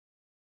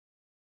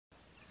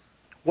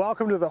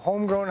Welcome to the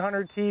Homegrown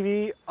Hunter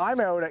TV.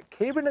 I'm out at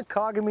Kaby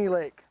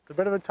Lake. It's a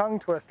bit of a tongue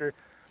twister,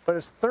 but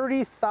it's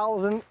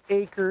 30,000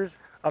 acres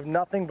of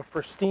nothing but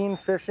pristine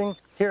fishing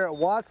here at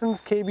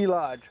Watson's Kaby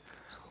Lodge.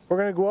 We're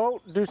going to go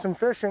out, do some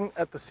fishing,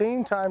 at the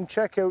same time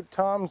check out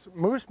Tom's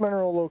moose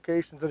mineral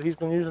locations that he's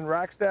been using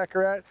rack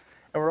stacker at,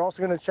 and we're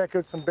also going to check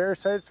out some bear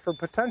sites for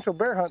potential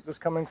bear hunt this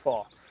coming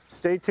fall.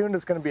 Stay tuned,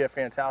 it's going to be a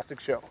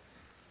fantastic show.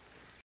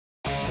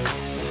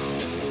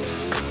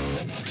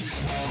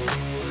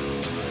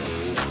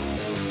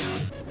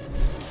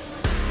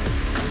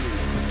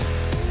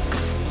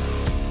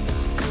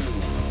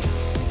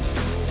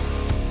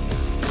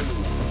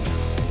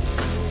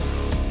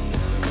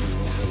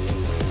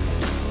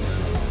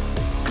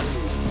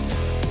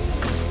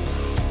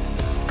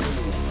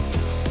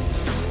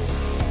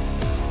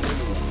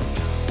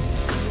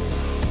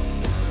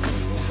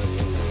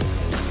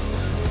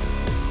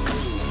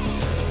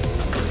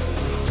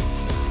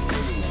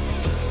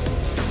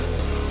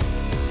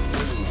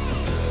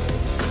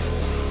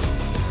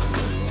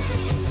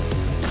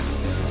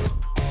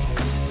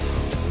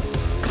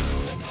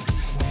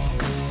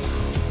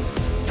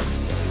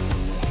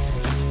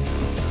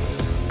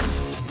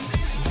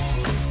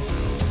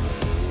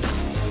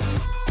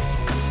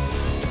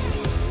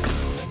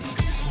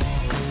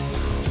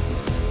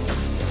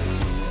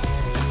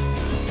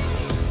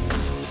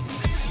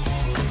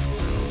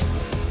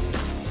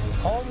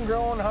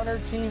 Homegrown Hunter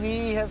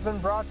TV has been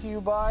brought to you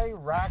by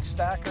Rack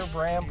Stacker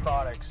Brand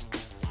Products,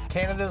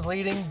 Canada's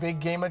leading big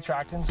game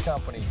attractants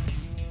company.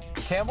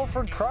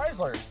 Campbellford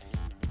Chrysler,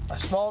 a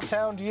small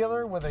town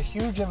dealer with a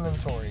huge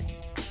inventory.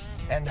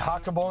 And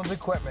Huckabones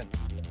Equipment,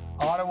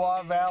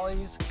 Ottawa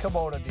Valley's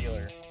Kubota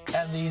dealer.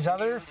 And these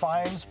other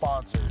fine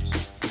sponsors.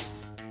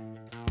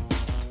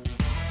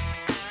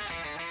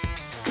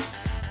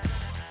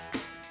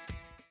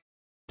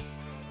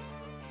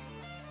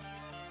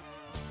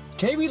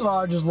 Kaby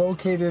Lodge is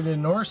located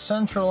in north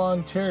central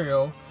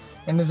Ontario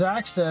and is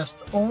accessed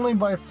only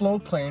by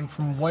float plane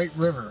from White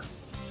River.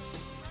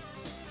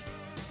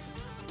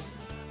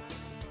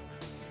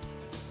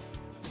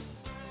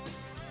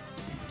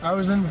 I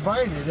was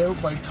invited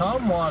out by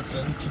Tom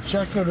Watson to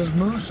check out his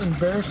moose and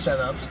bear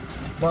setups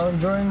while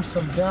enjoying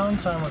some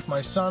downtime with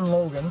my son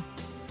Logan,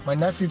 my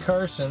nephew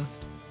Carson,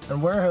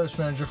 and warehouse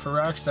manager for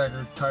Rack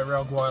Stacker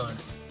Tyrel and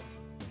Steve.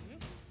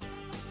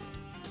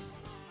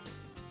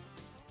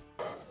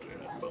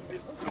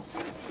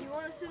 You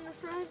want to sit in the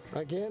front?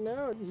 I can't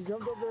now, you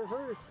jumped up there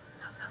first.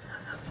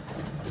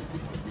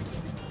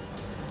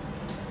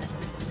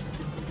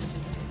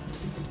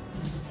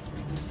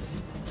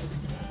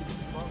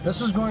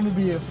 This is going to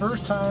be a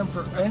first time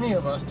for any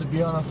of us to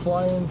be on a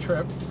fly-in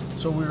trip,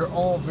 so we are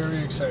all very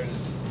excited.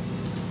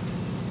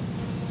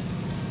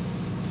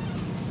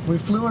 We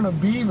flew in a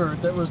beaver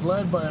that was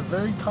led by a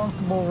very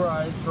comfortable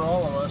ride for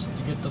all of us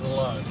to get to the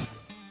lodge.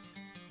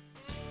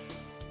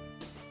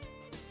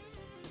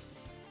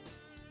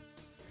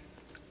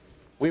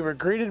 We were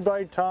greeted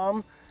by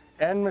Tom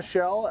and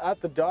Michelle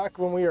at the dock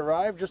when we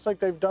arrived, just like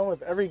they've done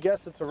with every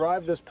guest that's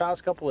arrived this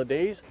past couple of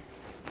days.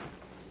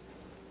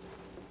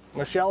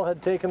 Michelle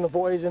had taken the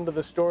boys into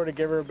the store to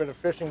give her a bit of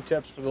fishing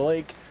tips for the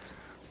lake,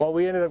 while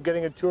we ended up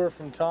getting a tour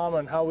from Tom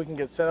on how we can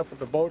get set up with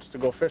the boats to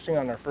go fishing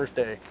on our first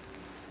day.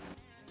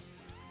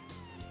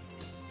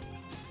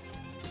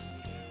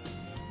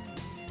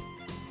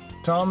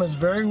 Tom is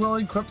very well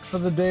equipped for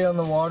the day on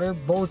the water.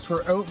 Boats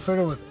were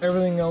outfitted with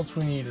everything else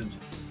we needed.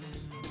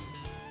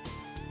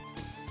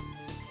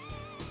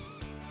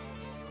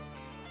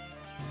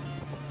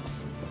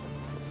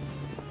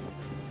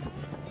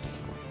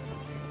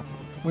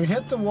 We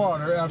hit the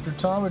water after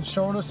Tom had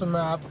shown us a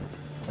map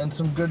and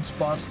some good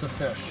spots to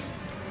fish.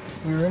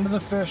 We were into the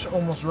fish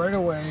almost right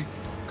away.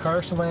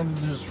 Carson landed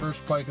his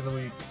first pike of the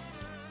week.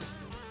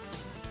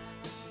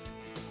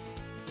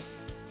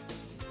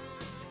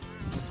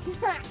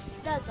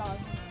 That's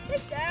awesome.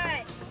 Good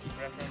guy.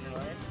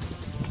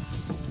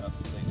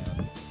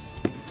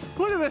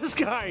 Look at this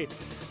guy!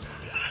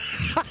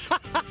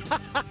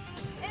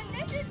 And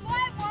this is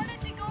why I wanted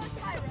to go with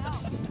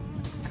Tyrel.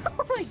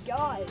 Oh my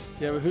god.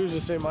 Yeah, but who's to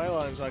say my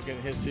line's not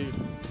getting hit too?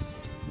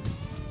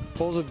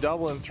 Pulls a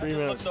double in 3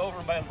 minutes. I looked over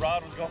and my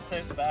rod was going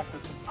in the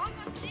backwards.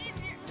 Uncle Steve,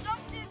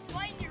 something's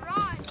biting your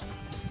rod.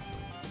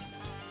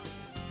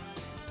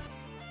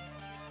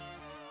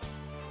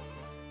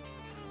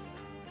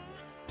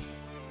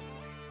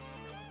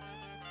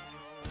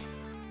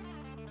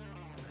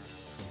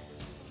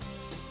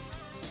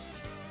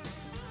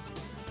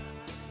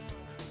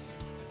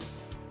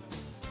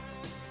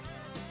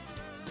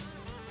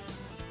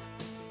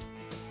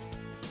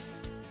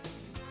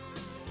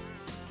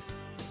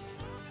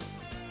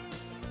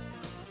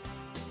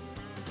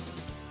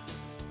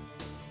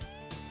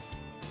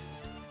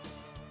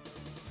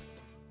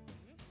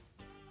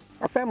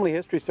 Our family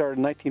history started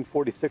in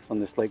 1946 on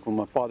this lake when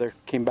my father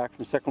came back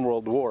from the Second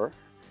World War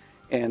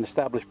and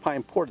established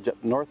Pine Portage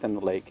up north end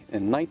of the lake.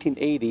 In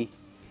 1980,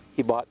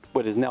 he bought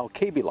what is now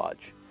Kaby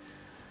Lodge.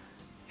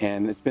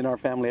 And it's been our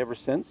family ever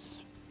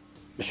since.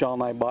 Michelle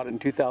and I bought it in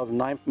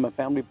 2009 from my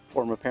family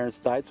before my parents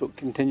died, so it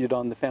continued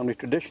on the family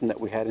tradition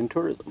that we had in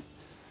tourism.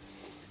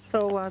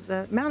 So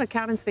the amount of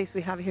cabin space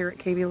we have here at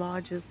Kaby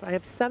Lodge is, I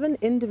have 7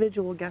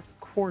 individual guest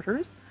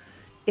quarters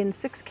in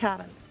 6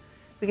 cabins.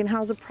 We can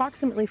house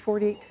approximately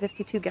 48 to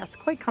 52 guests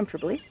quite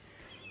comfortably.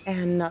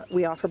 And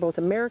we offer both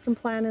American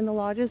plan in the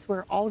lodges,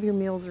 where all of your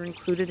meals are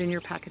included in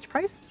your package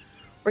price,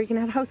 or you can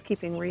have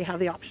housekeeping, where you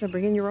have the option of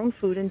bringing your own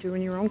food and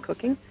doing your own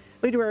cooking.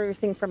 We do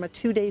everything from a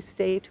 2-day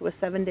stay to a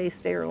 7-day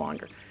stay or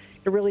longer.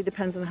 It really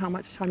depends on how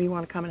much time you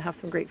want to come and have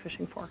some great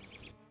fishing for.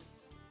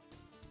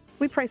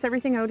 We price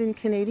everything out in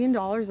Canadian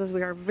dollars, as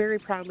we are very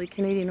proudly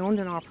Canadian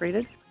owned and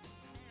operated.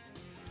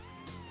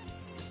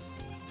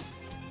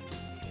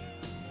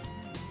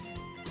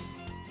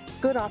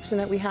 Good option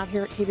that we have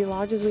here at Kaby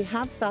Lodge is we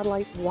have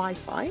satellite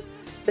Wi-Fi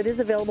that is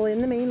available in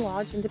the main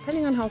lodge, and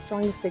depending on how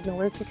strong the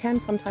signal is, you can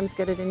sometimes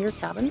get it in your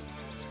cabins.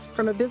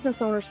 From a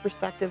business owner's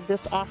perspective,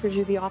 this offers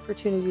you the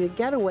opportunity to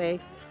get away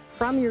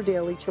from your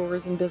daily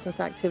chores and business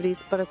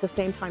activities, but at the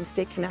same time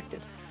stay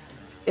connected.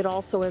 It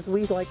also, as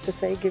we like to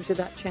say, gives you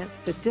that chance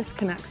to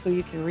disconnect so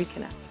you can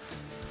reconnect.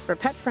 For a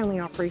pet-friendly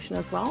operation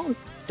as well,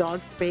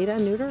 dogs spayed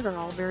and neutered are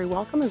all very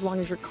welcome, as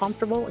long as you're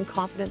comfortable and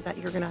confident that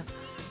you're going to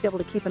be able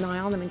to keep an eye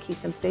on them and keep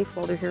them safe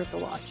while they're here at the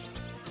lodge.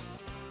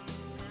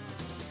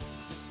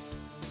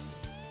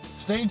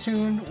 Stay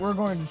tuned, we're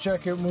going to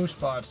check out moose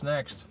spots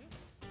next.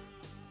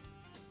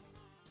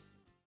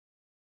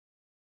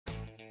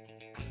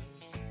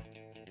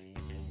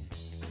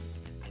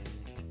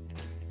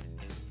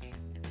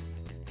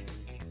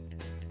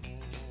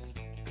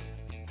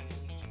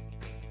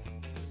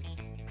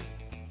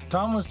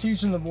 Tom was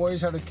teaching the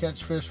boys how to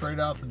catch fish right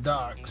off the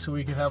dock so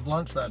we could have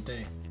lunch that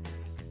day.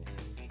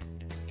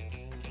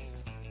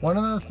 One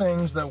of the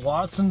things that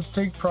Watsons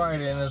take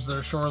pride in is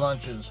their shore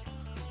lunches.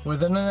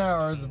 Within an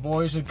hour, the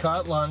boys had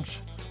caught lunch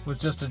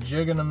with just a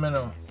jig and a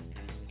minnow.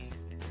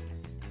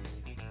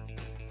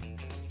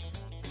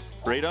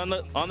 Right on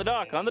the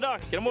dock,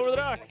 Get them over the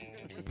dock.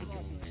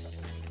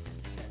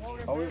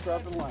 Always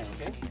drop the line,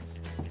 okay?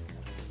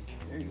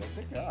 There you go,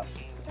 pick it up.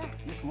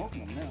 You're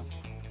smoking them now.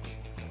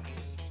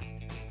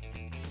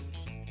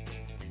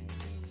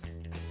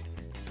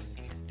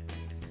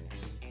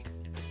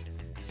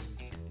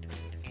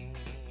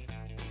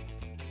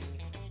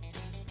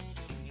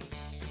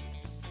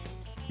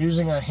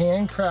 Using a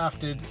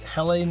handcrafted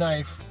Hele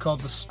knife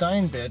called the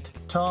Steinbit,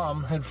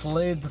 Tom had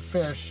filleted the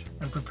fish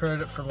and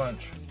prepared it for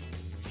lunch.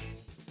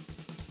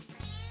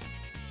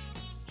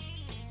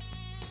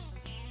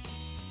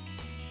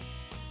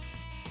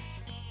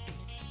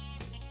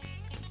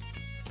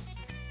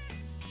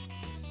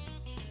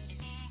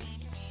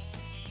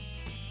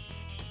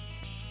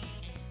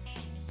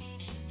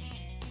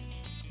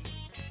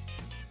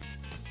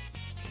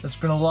 It's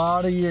been a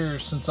lot of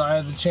years since I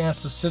had the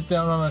chance to sit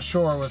down on a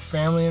shore with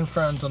family and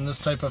friends on this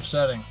type of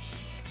setting.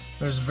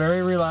 It was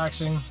very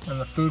relaxing and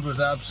the food was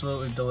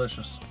absolutely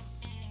delicious.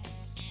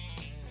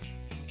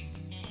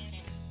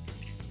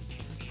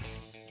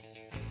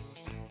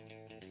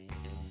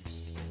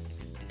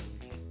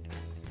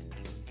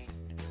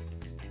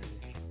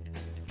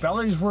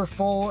 Bellies were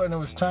full and it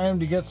was time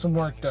to get some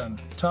work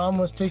done. Tom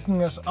was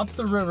taking us up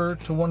the river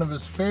to one of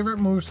his favorite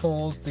moose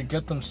holes to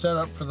get them set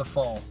up for the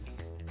fall.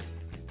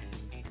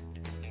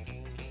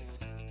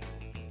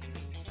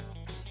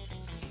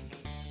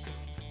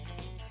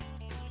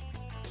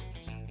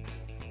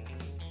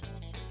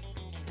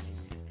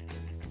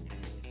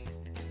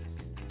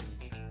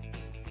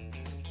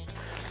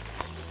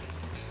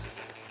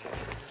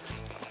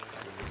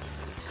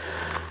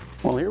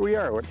 Well, here we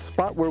are at the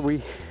spot where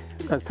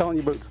I was telling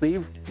you about,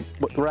 Steve,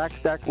 with the rack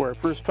stack where I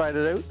first tried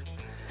it out.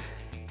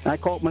 I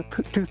call it my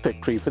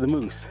toothpick tree for the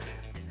moose.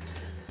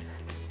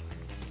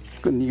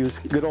 Going to use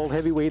good old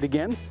heavyweight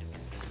again.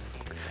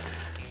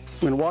 I'm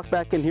going to walk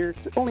back in here.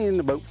 It's only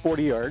in about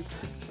 40 yards.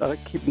 I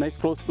like to keep it nice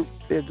close to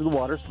the edge of the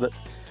water so that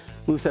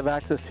moose have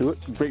access to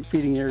it. Great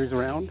feeding areas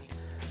around.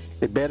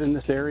 They bed in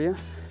this area.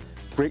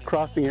 Great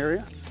crossing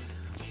area.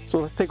 So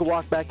let's take a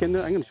walk back in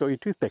there. I'm going to show you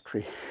toothpick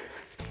tree.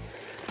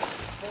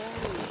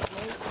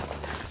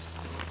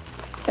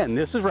 And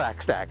this is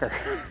rack stacker.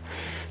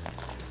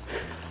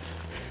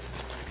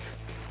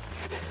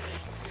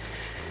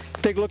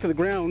 Take a look at the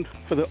ground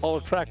for all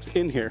the tracks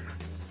in here.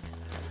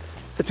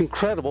 It's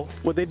incredible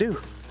what they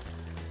do.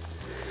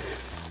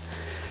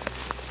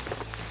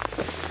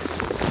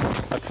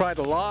 I've tried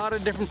a lot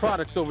of different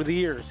products over the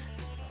years,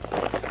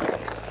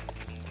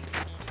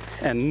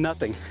 and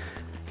nothing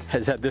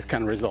has had this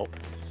kind of result.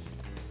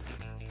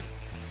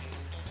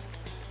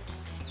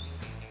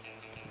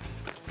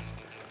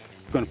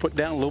 I'm going to put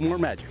down a little more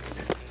magic.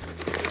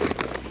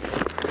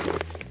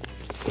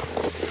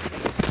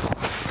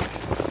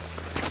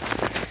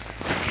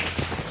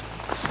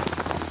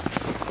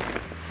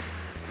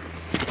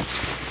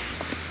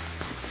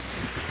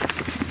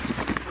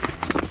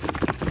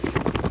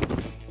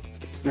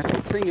 That's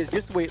the thing, is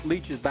just the way it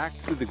leaches back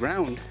through the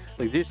ground.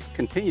 They just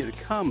continue to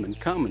come and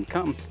come and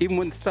come. Even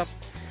when the stuff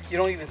you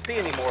don't even see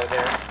anymore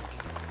there,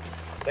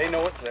 they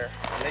know it's there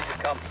and they just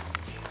come.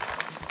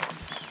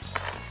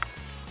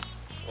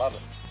 Love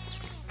it.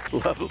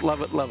 Love it,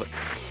 love it, love it.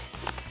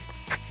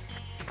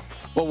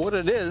 Well, what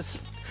it is,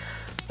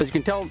 as you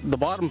can tell, the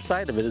bottom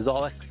side of it is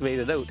all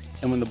excavated out.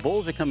 And when the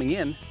bulls are coming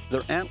in,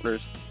 their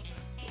antlers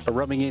are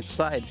rubbing against the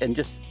side and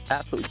just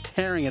absolutely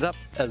tearing it up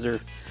as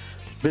they're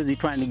busy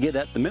trying to get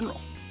at the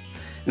mineral.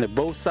 And they're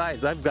both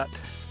sides. I've got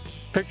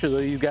pictures of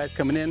these guys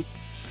coming in,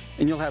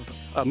 and you'll have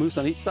a moose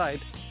on each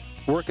side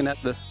working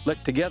at the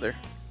lick together.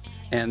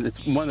 And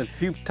it's one of the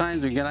few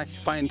times you can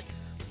actually find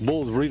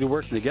bulls really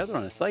working together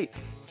on a site.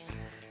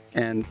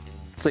 And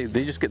say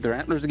they just get their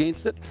antlers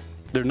against it.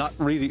 They're not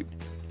really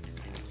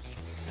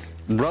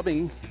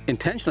rubbing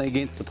intentionally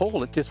against the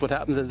pole. It's just what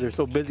happens is they're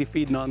so busy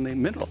feeding on the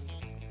mineral.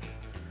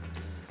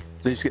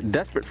 They just get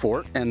desperate for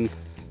it, and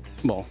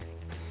well,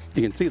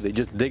 you can see they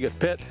just dig a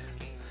pit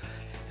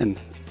and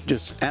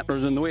just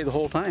antlers in the way the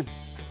whole time.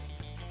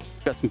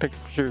 Got some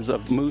pictures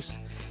of moose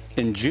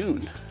in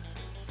June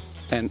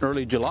and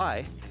early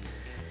July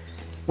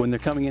when they're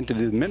coming into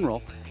the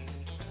mineral,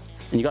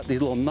 and you got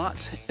these little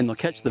knots, and they'll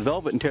catch the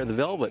velvet and tear the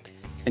velvet,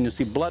 and you'll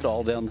see blood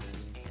all down the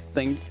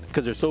thing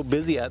because they're so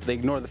busy at it, they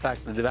ignore the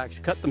fact that they've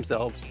actually cut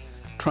themselves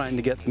trying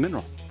to get the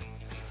mineral.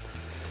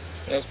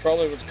 That's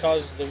probably what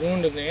causes the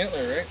wound in the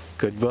antler, right?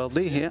 Could well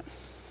be, yeah.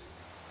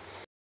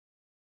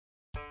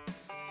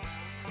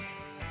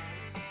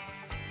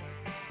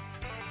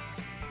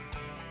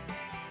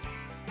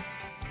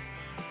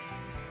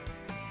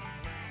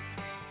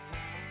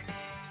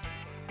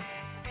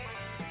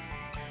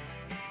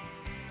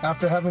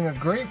 After having a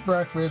great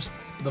breakfast,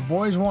 the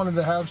boys wanted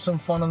to have some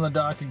fun on the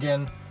dock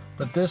again,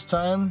 but this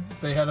time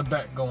they had a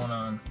bet going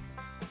on.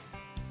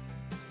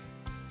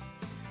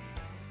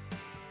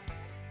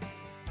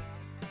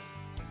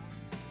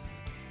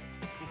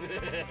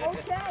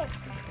 Okay.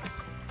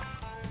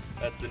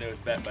 That's the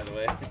newest bet, by the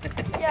way.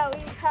 Yeah,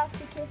 we have to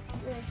kiss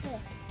the kiss.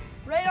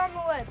 Right on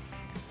the lips.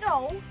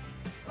 No,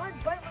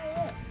 I'd bite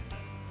my lip.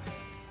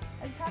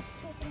 I just have to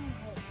kiss it on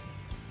the lips.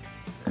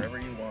 Wherever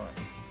you want.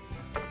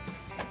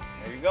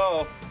 There you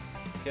go.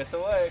 Kiss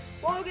away.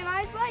 Logan,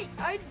 I'd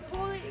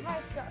pull it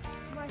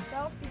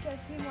myself because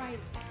he might.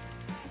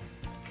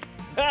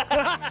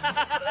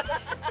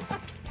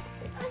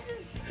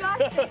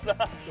 That's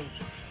disgusting.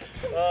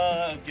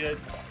 Oh, good.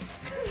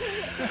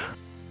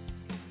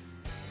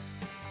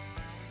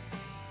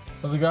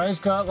 Well, the guys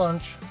got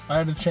lunch. I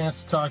had a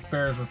chance to talk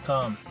bears with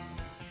Tom.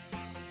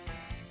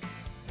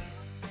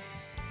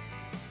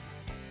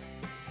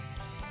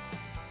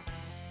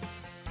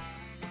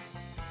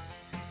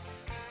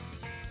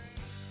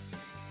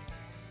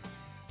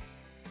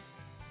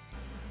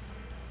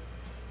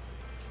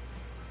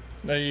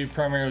 Are you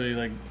primarily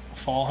like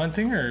fall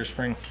hunting or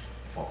spring?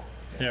 Fall.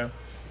 Yeah.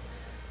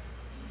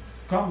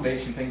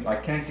 Combination thing, I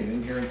can't get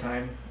in here in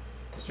time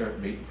to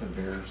start baiting for the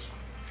bears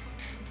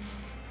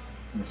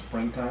in the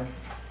springtime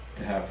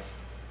to have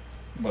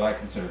what I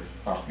consider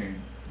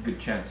offering a good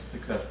chance of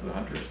success for the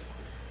hunters.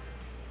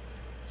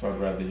 So I'd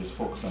rather just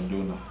focus on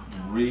doing a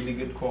really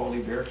good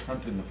quality bear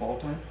hunt in the fall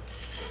time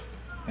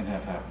and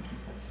have happy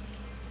people.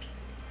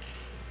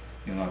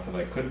 You know, not that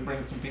I couldn't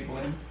bring some people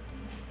in,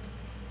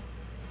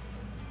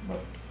 but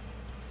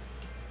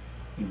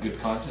in good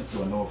conscience,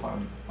 do I know if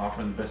I'm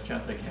offering the best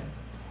chance I can?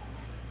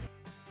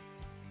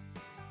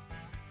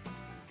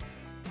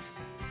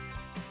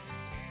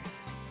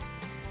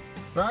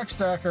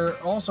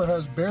 Rackstacker also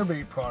has bear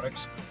bait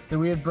products that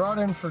we had brought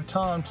in for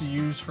Tom to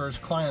use for his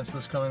clients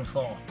this coming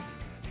fall.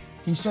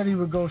 He said he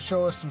would go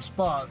show us some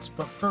spots,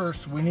 but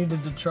first we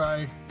needed to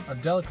try a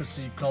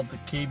delicacy called the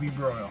Kaby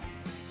broil.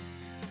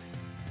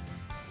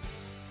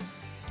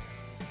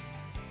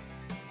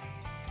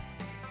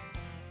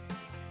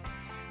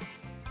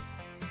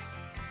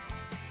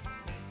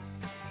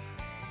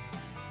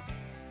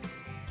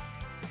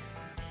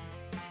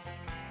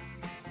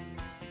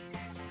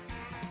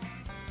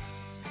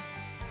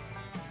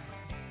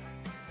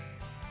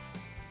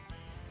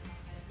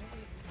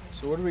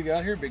 So what do we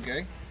got here, big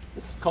guy?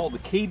 This is called the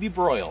Kaby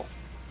broil.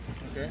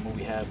 Okay. And what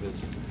we have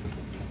is,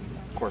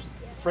 of course,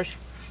 fresh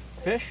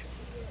fish.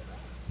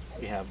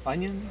 We have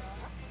onions,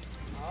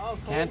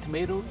 canned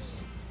tomatoes,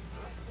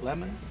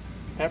 lemons,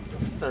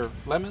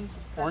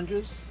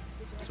 oranges.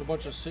 So a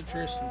bunch of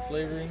citrus and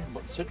flavoring.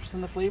 But citrus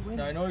in the flavoring.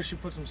 Now I noticed you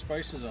put some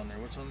spices on there.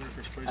 What's on there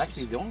for spices?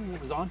 Actually, the only thing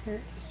that was on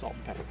here is salt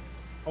and pepper.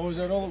 Oh, is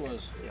that all it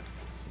was? Yeah.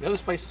 The other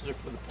spices are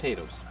for the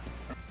potatoes.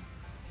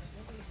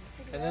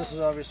 And this is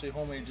obviously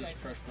homemade, just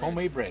fresh bread.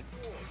 Homemade bread.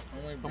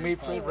 Homemade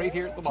bread right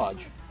here at the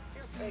lodge.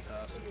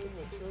 Fantastic.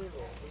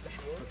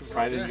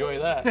 Try to enjoy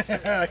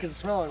that. I can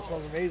smell it. It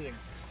smells amazing.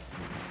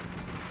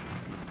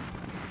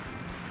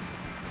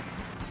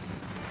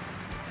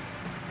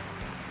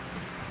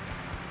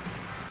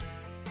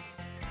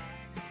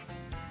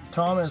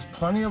 Tom has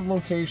plenty of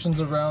locations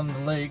around the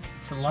lake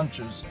for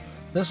lunches.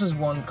 This is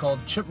one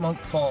called Chipmunk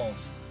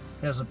Falls.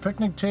 It has a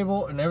picnic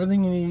table and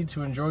everything you need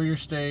to enjoy your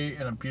stay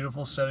in a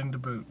beautiful setting to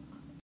boot.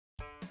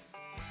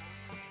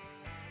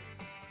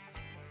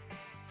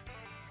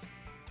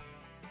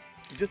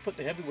 We just put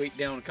the heavyweight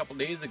down a couple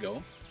days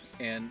ago,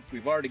 and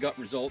we've already got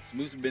results.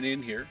 Moose have been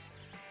in here.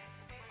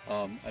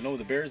 I know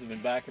the bears have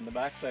been back in the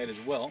backside as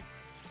well.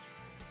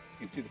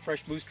 You can see the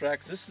fresh moose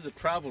tracks. This is a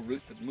travel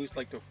route that moose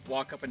like to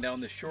walk up and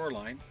down the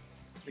shoreline.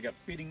 They got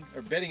feeding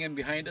or bedding in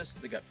behind us.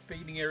 They got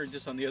feeding area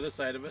just on the other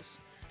side of us.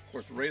 Of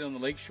course, right on the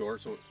lake shore,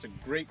 so it's a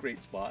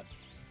great spot.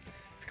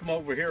 If you come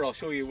over here, I'll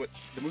show you what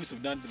the moose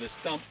have done to this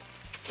stump,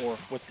 or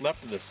what's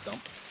left of this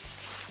stump.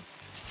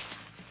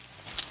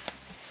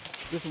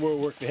 This is where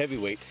we work the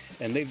heavyweight,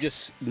 and they've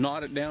just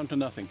gnawed it down to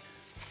nothing.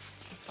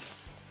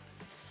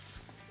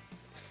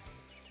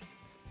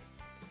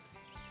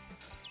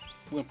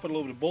 We're going to put a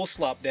little bit of bull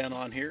slop down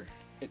on here.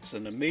 It's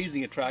an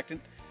amazing attractant.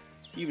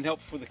 Even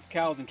helps for the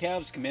cows and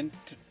calves to come in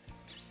to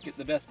get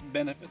the best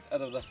benefit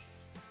out of the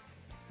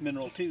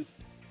mineral too.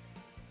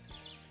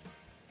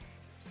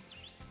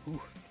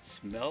 Ooh,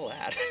 smell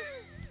that.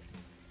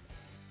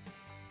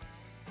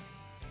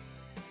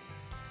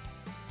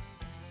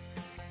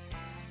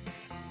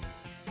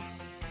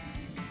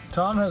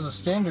 Tom has a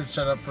standard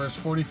setup for his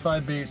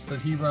 45 baits that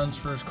he runs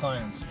for his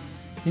clients.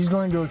 He's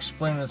going to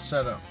explain his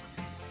setup.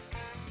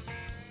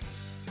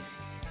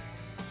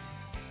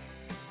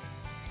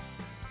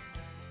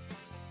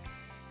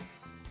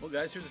 Well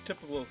guys, here's a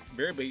typical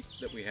bear bait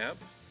that we have.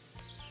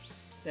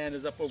 Sand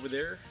is up over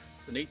there.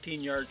 It's an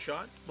 18-yard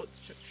shot. What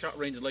the shot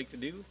range I like to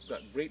do. We've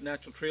got great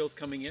natural trails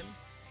coming in.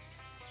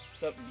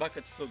 Set up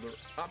buckets so they're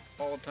up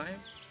all the time.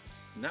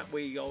 And that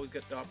way you always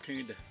get the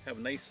opportunity to have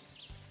a nice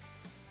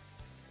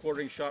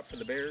quartering shot for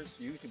the bears,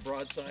 usually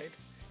broadside,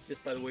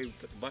 just by the way we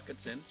put the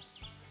buckets in.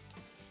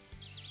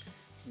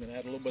 I'm going to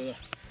add a little bit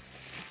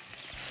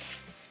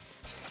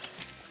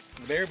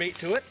of bear bait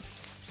to it.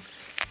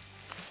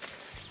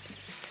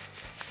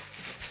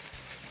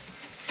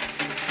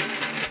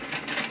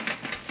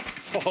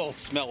 Oh,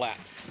 smell that.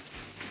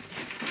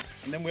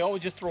 And then we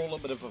always just throw a little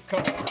bit of a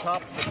cover on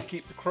top to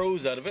keep the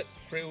crows out of it,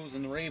 crows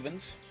and the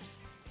ravens.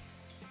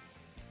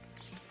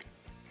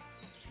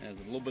 Has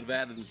a little bit of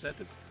added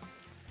incentive.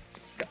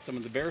 Got some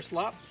of the bear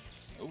slop.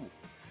 Ooh,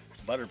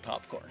 buttered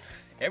popcorn.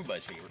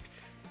 Everybody's favorite.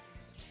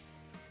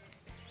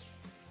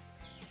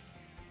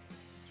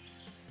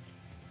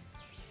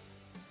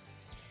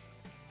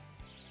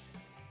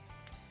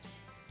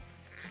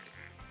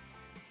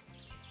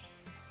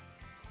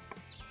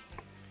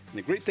 And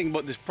the great thing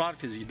about this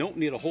product is you don't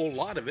need a whole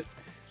lot of it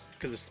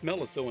because the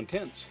smell is so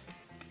intense.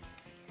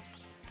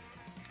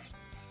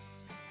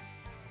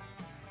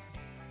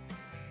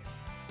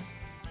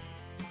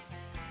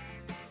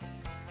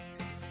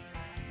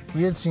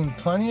 We had seen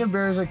plenty of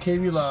bears at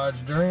Kaby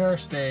Lodge during our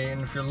stay,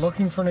 and if you're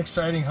looking for an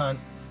exciting hunt,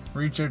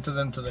 reach out to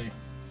them today.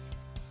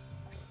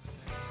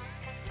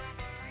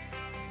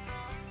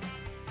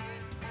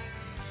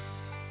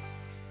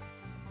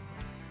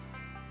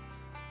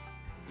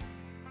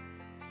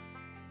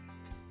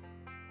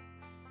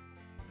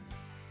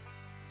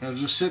 Now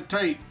just sit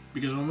tight,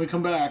 because when we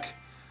come back,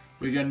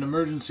 we got an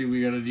emergency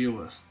we got to deal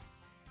with.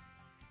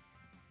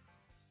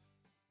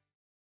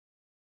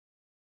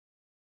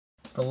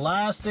 The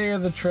last day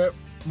of the trip,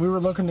 we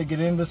were looking to get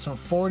into some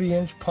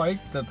 40-inch pike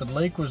that the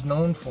lake was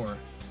known for.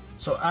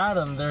 So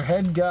Adam, their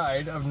head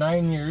guide of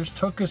 9 years,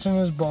 took us in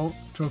his boat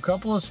to a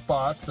couple of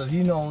spots that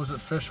he knows that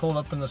fish hold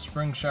up in the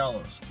spring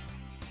shallows.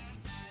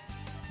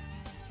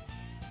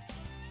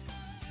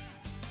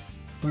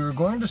 We were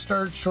going to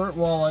start short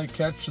walleye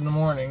catch in the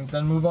morning,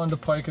 then move on to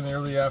pike in the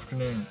early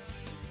afternoon.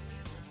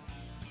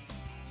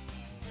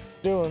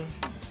 Doing?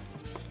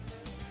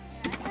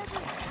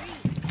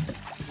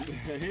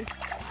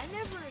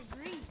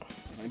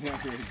 I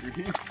never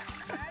agree.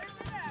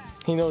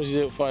 He knows he's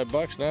out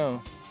 $5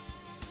 now.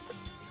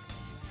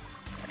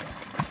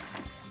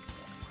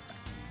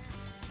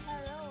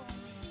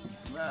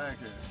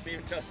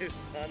 Steve tells us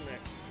on there.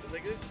 It's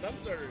like there's some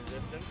sort of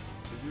resistance.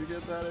 Did you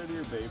get that out of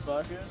your bait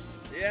bucket?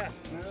 Yeah.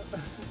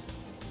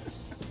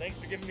 Thanks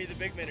for giving me the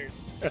big minnows.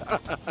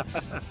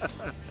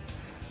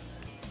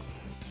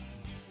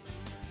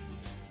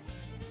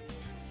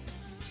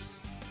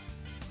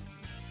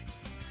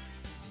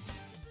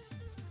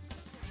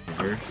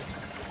 Here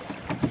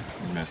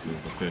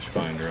messes the fish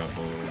finder up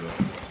a little bit.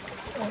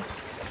 But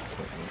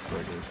looks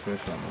like there's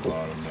fish on the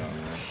bottom down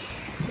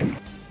there.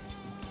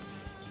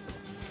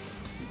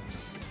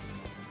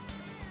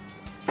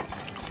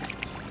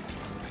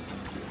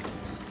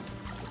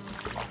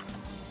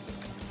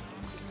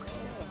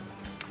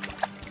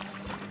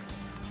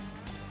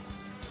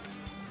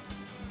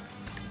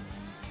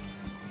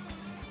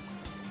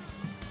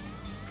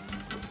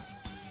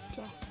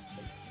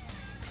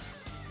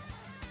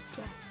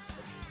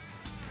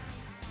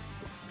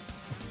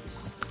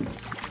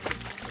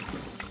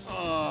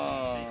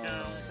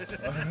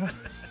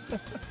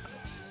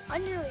 I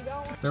nearly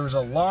got one. There was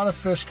a lot of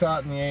fish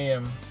caught in the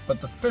AM,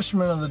 but the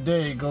fisherman of the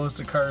day goes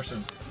to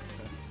Carson.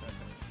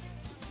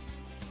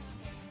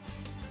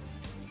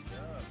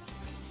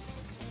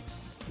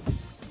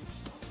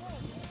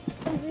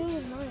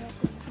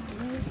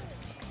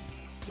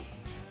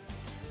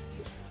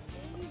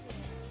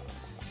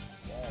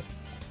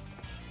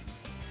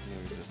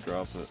 Just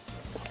drop it.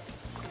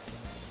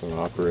 An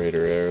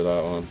operator error,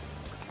 that one.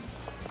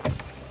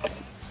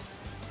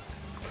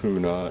 Who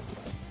not?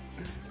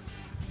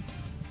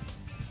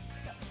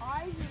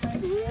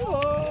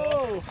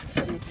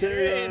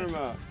 Carry your arm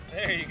out.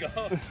 There you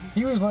go.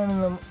 He was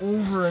landing them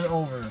over and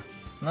over.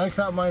 And I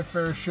caught my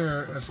fair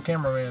share as a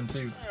cameraman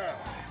too.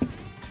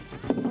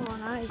 Oh,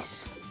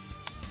 nice.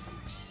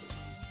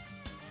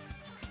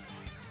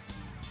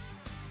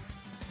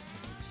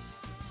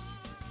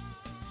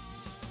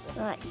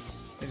 Nice.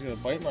 He's got a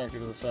bite marker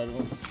to the side of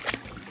him.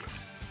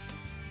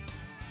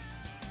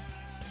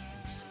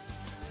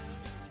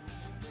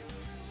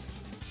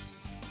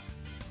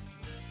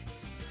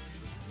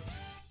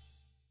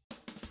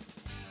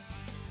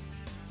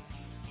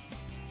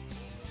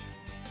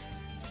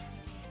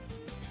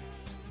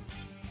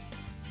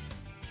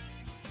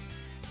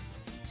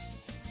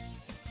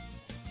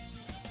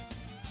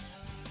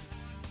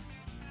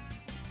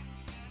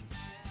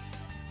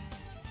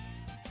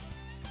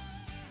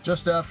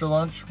 Just after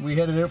lunch, we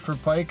headed out for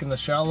pike in the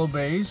shallow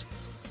bays,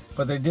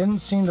 but they didn't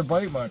seem to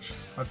bite much.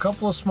 A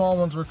couple of small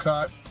ones were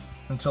caught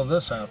until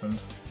this happened.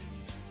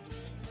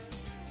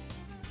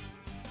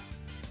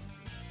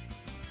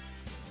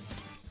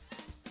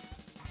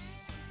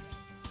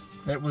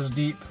 It was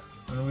deep,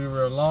 and we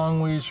were a long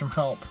ways from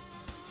help.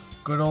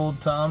 Good old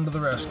Tom to the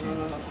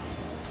rescue.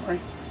 Right.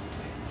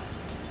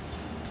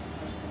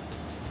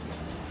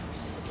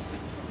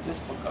 Just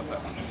hook up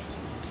that one.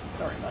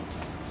 Sorry, man.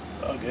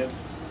 All good.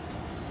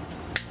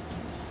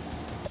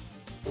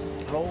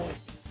 Roll.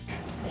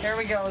 There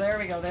we go, there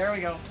we go, there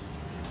we go.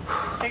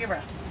 Take a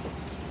breath.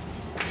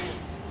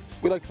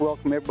 We'd like to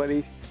welcome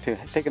everybody to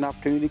take an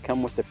opportunity to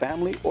come with the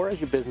family or as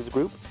your business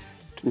group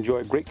to enjoy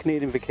a great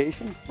Canadian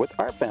vacation with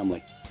our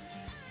family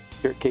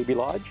here at Kaby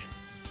Lodge.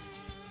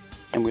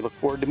 And we look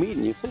forward to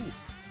meeting you soon.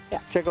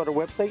 Yeah. Check out our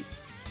website,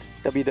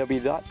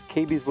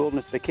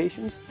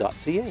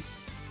 www.kabyswildernessvacations.ca.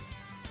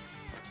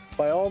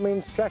 By all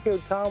means, check out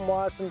Tom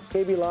Watson's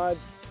Kaby Lodge.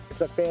 It's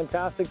a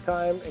fantastic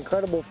time,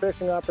 incredible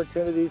fishing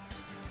opportunities,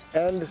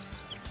 and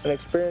an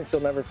experience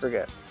you'll never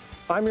forget.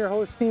 I'm your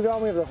host, Steve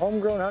Elmy of the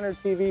Homegrown Hunter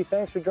TV.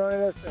 Thanks for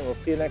joining us, and we'll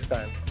see you next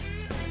time.